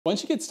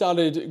Once you get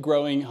started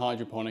growing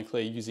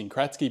hydroponically using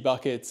Kratky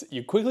buckets,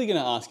 you're quickly going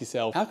to ask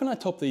yourself, how can I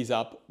top these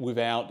up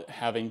without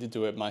having to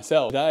do it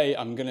myself? Today,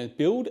 I'm going to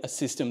build a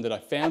system that I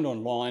found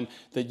online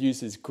that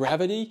uses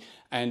gravity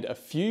and a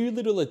few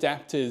little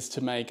adapters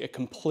to make a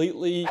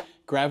completely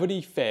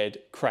gravity-fed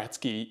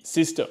Kratky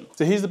system.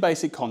 So here's the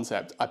basic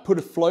concept. I put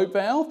a float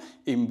valve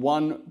in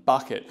one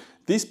bucket.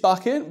 This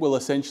bucket will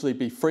essentially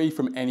be free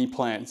from any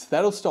plants.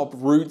 That'll stop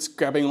roots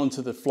grabbing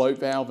onto the float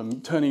valve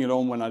and turning it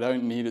on when I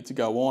don't need it to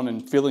go on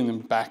and filling them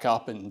back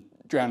up and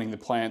drowning the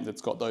plant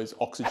that's got those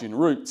oxygen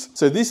roots.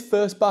 So this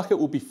first bucket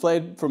will be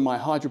fed from my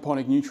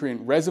hydroponic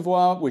nutrient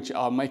reservoir, which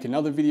I'll make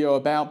another video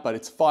about, but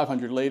it's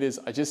 500 liters.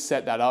 I just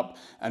set that up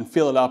and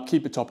fill it up,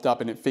 keep it topped up,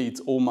 and it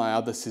feeds all my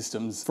other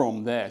systems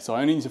from there. So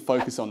I only need to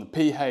focus on the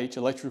pH,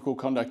 electrical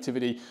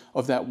conductivity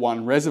of that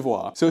one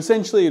reservoir. So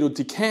essentially it'll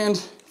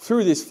decant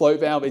through this float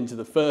valve into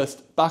the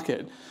first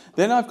bucket.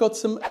 Then I've got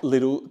some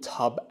little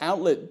tub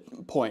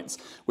outlet points,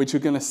 which are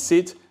gonna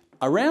sit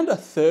around a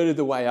third of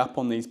the way up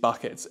on these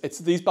buckets.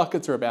 These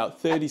buckets are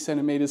about 30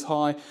 centimeters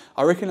high.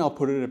 I reckon I'll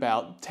put it at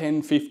about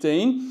 10,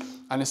 15.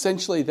 And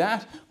essentially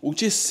that will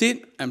just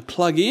sit and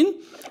plug in,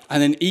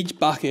 and then each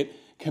bucket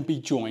can be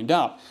joined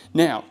up.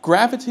 Now,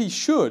 gravity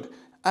should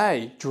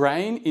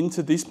drain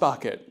into this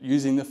bucket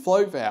using the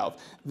float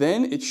valve.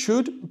 Then it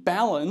should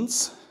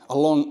balance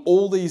along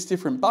all these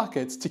different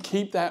buckets to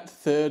keep that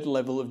third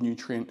level of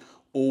nutrient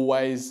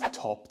always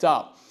topped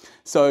up.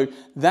 So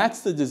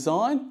that's the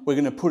design. We're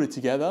going to put it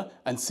together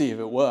and see if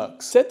it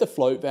works. Set the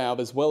float valve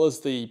as well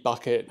as the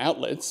bucket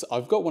outlets.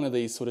 I've got one of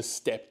these sort of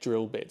step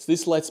drill bits.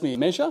 This lets me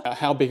measure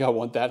how big I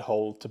want that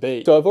hole to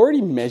be. So I've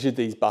already measured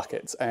these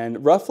buckets,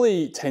 and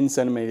roughly 10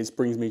 centimeters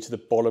brings me to the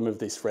bottom of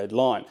this red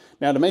line.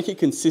 Now, to make it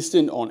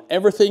consistent on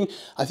everything,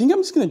 I think I'm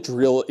just going to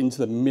drill into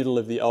the middle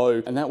of the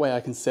O, and that way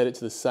I can set it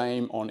to the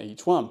same on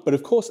each one. But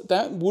of course,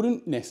 that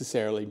wouldn't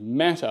necessarily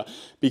matter,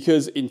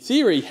 because in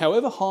theory,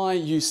 however high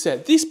you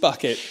set this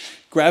bucket,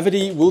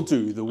 gravity will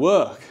do the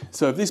work.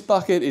 So if this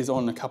bucket is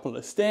on a couple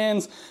of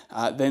stands,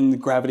 then the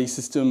gravity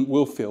system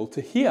will fill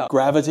to here.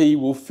 Gravity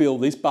will fill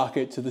this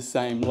bucket to the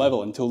same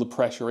level until the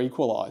pressure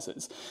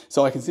equalizes.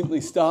 So I can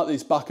simply start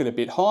this bucket a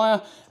bit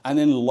higher and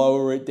then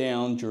lower it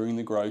down during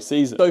the grow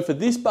season. So for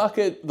this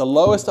bucket, the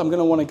lowest I'm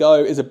gonna wanna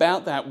go is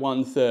about that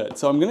 1/3.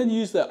 So I'm gonna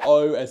use the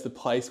O as the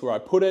place where I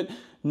put it,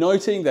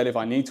 noting that if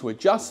I need to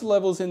adjust the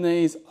levels in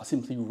these, I'll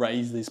simply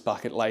raise this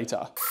bucket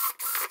later.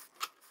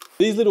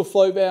 These little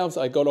float valves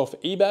I got off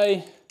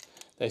eBay.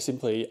 They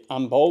simply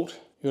unbolt.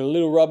 You've got a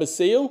little rubber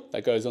seal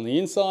that goes on the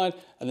inside,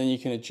 and then you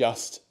can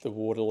adjust the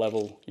water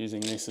level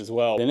using this as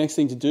well. The next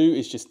thing to do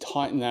is just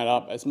tighten that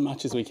up as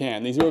much as we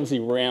can. These are obviously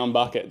round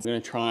buckets. I'm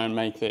gonna try and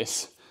make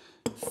this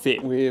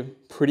fit. We're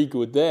pretty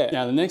good there.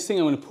 Now the next thing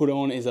I'm gonna put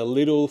on is a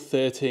little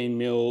 13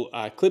 mil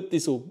clip.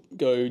 This will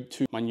go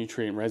to my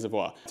nutrient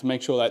reservoir. To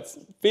make sure that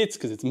fits,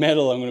 because it's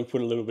metal, I'm gonna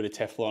put a little bit of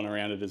Teflon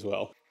around it as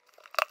well.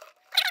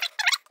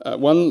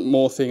 One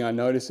more thing I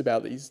noticed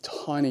about these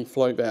tiny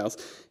float valves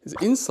is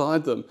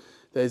inside them,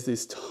 there's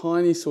this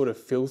tiny sort of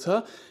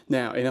filter.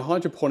 Now, in a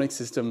hydroponic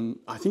system,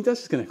 I think that's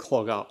just gonna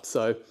clog up.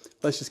 So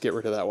let's just get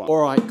rid of that one. All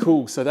right,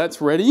 cool. So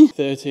that's ready.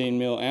 13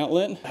 mil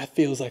outlet. That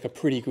feels like a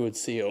pretty good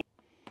seal.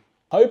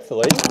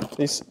 Hopefully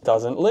this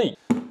doesn't leak.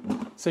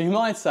 So you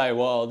might say,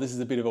 well, this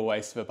is a bit of a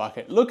waste of a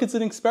bucket. Look, it's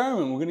an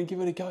experiment. We're gonna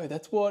give it a go.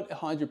 That's what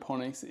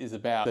hydroponics is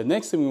about. The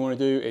next thing we wanna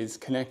do is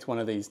connect one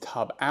of these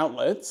tub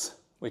outlets,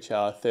 which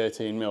are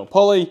 13 mil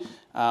poly,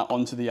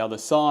 onto the other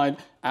side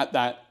at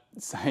that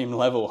same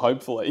level,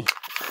 hopefully.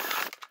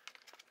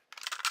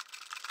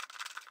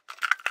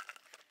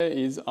 There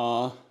is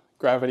our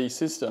gravity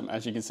system.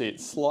 As you can see,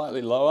 it's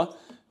slightly lower.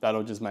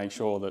 That'll just make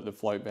sure that the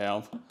float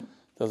valve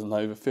doesn't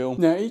overfill.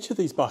 Now, each of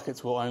these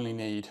buckets will only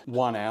need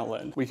one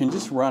outlet. We can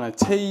just run a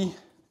T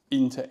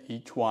into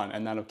each one,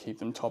 and that'll keep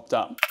them topped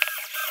up.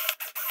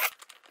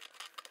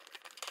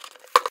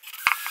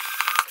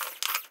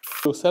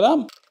 All set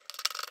up.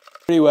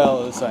 Pretty well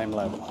at the same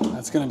level.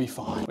 That's gonna be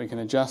fine. We can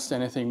adjust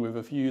anything with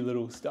a few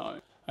little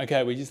stones.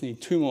 Okay, we just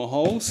need 2 more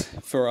holes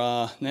for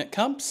our net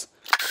cups.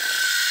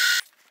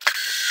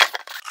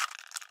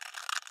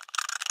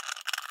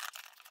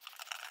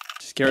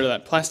 Just get rid of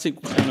that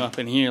plastic, we'll come up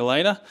in here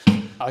later.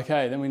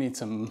 Okay, then we need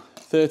some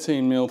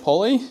 13 mil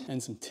poly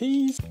and some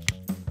T's.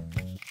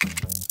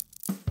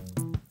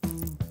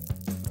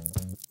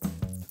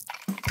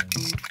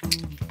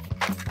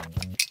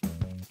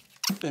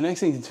 The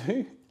next thing to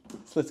do,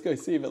 so let's go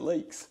see if it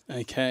leaks.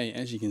 Okay,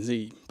 as you can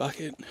see,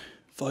 bucket,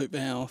 float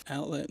valve,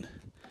 outlet,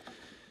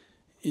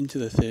 into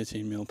the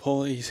 13 mil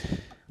polys,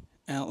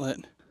 outlet,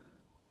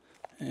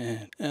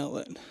 and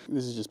outlet.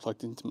 This is just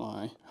plugged into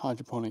my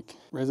hydroponic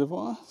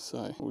reservoir,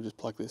 so we'll just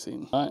plug this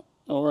in.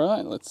 All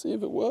right, let's see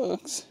if it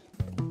works.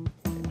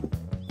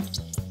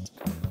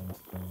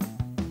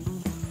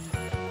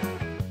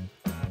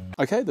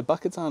 Okay, the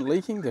buckets aren't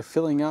leaking, they're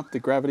filling up, the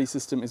gravity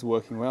system is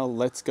working well.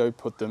 Let's go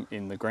put them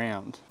in the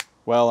ground.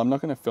 Well, I'm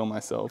not going to film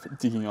myself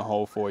digging a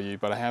hole for you,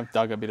 but I have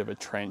dug a bit of a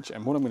trench,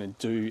 and what I'm going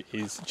to do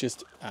is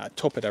just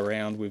top it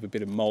around with a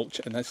bit of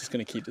mulch, and that's just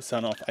going to keep the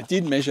sun off. I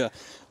did measure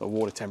the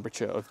water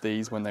temperature of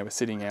these when they were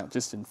sitting out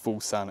just in full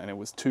sun, and it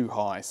was too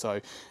high.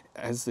 So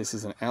as this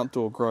is an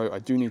outdoor grow, I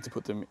do need to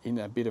put them in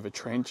a bit of a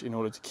trench in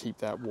order to keep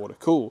that water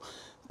cool.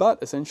 But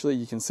essentially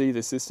you can see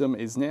the system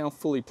is now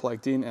fully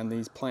plugged in and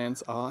these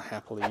plants are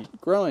happily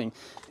growing.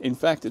 In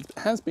fact, it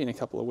has been a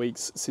couple of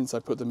weeks since I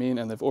put them in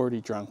and they've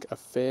already drunk a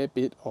fair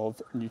bit of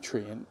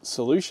nutrient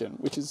solution,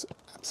 which is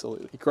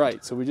absolutely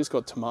great. So we just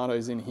got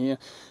tomatoes in here,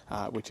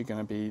 which are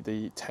going to be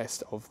the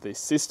test of this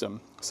system.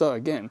 So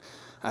again,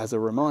 as a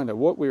reminder,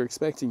 what we're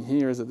expecting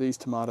here is that these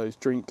tomatoes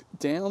drink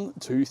down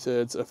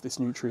 2/3 of this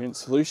nutrient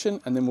solution,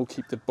 and then we'll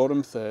keep the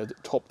bottom third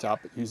topped up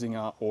using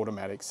our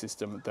automatic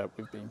system that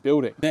we've been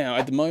building. Now,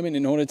 at the moment,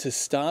 in order to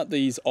start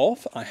these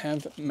off, I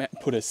have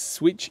put a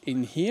switch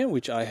in here,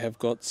 which I have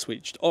got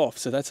switched off.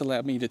 So that's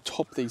allowed me to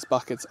top these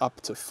buckets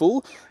up to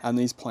full, and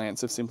these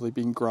plants have simply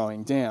been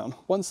growing down.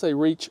 Once they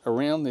reach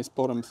around this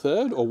bottom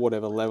third, or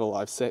whatever level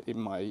I've set in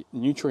my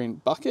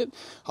nutrient bucket,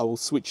 I will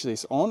switch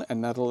this on,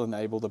 and that'll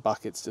enable the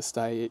buckets to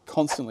stay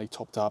constantly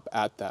topped up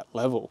at that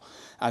level.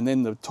 And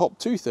then the top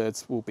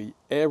 2/3 will be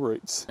air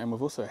roots. And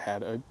we've also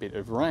had a bit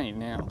of rain.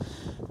 Now,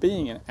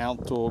 being an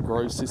outdoor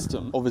grow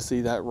system,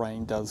 obviously that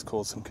rain does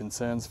cause some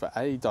concerns for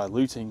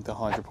diluting the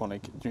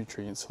hydroponic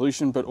nutrient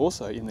solution, but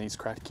also in these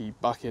Kratky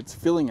buckets,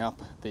 filling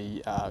up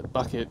the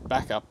bucket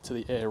back up to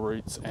the air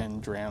roots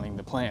and drowning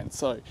the plants.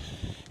 So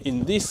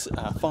in this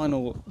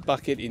final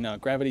bucket in our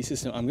gravity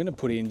system, I'm going to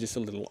put in just a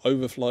little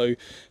overflow.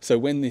 So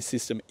when this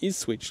system is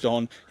switched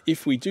on,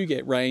 if we do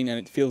get rain and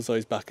it fills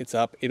those buckets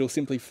up, it'll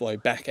simply flow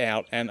back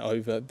out and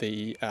over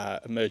the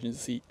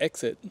emergency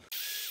exit.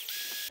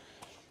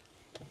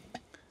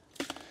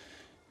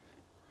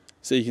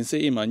 So you can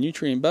see in my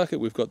nutrient bucket,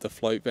 we've got the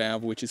float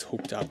valve, which is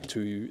hooked up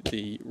to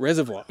the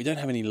reservoir. We don't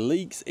have any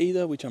leaks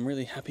either, which I'm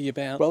really happy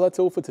about. Well, that's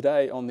all for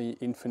today on the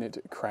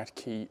Infinite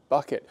Kratky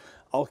bucket.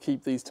 I'll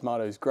keep these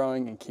tomatoes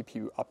growing and keep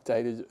you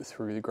updated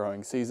through the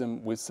growing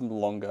season with some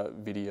longer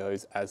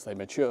videos as they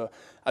mature.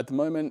 At the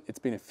moment, it's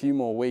been a few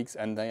more weeks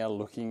and they are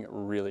looking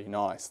really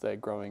nice. They're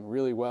growing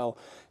really well.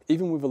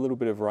 Even with a little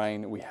bit of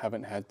rain, we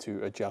haven't had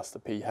to adjust the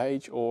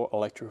pH or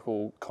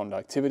electrical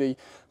conductivity,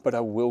 but I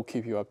will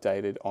keep you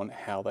updated on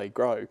how they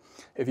grow.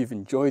 If you've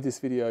enjoyed this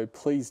video,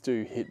 please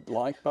do hit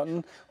like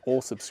button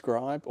or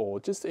subscribe, or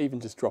just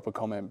drop a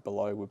comment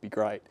below would be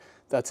great.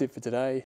 That's it for today.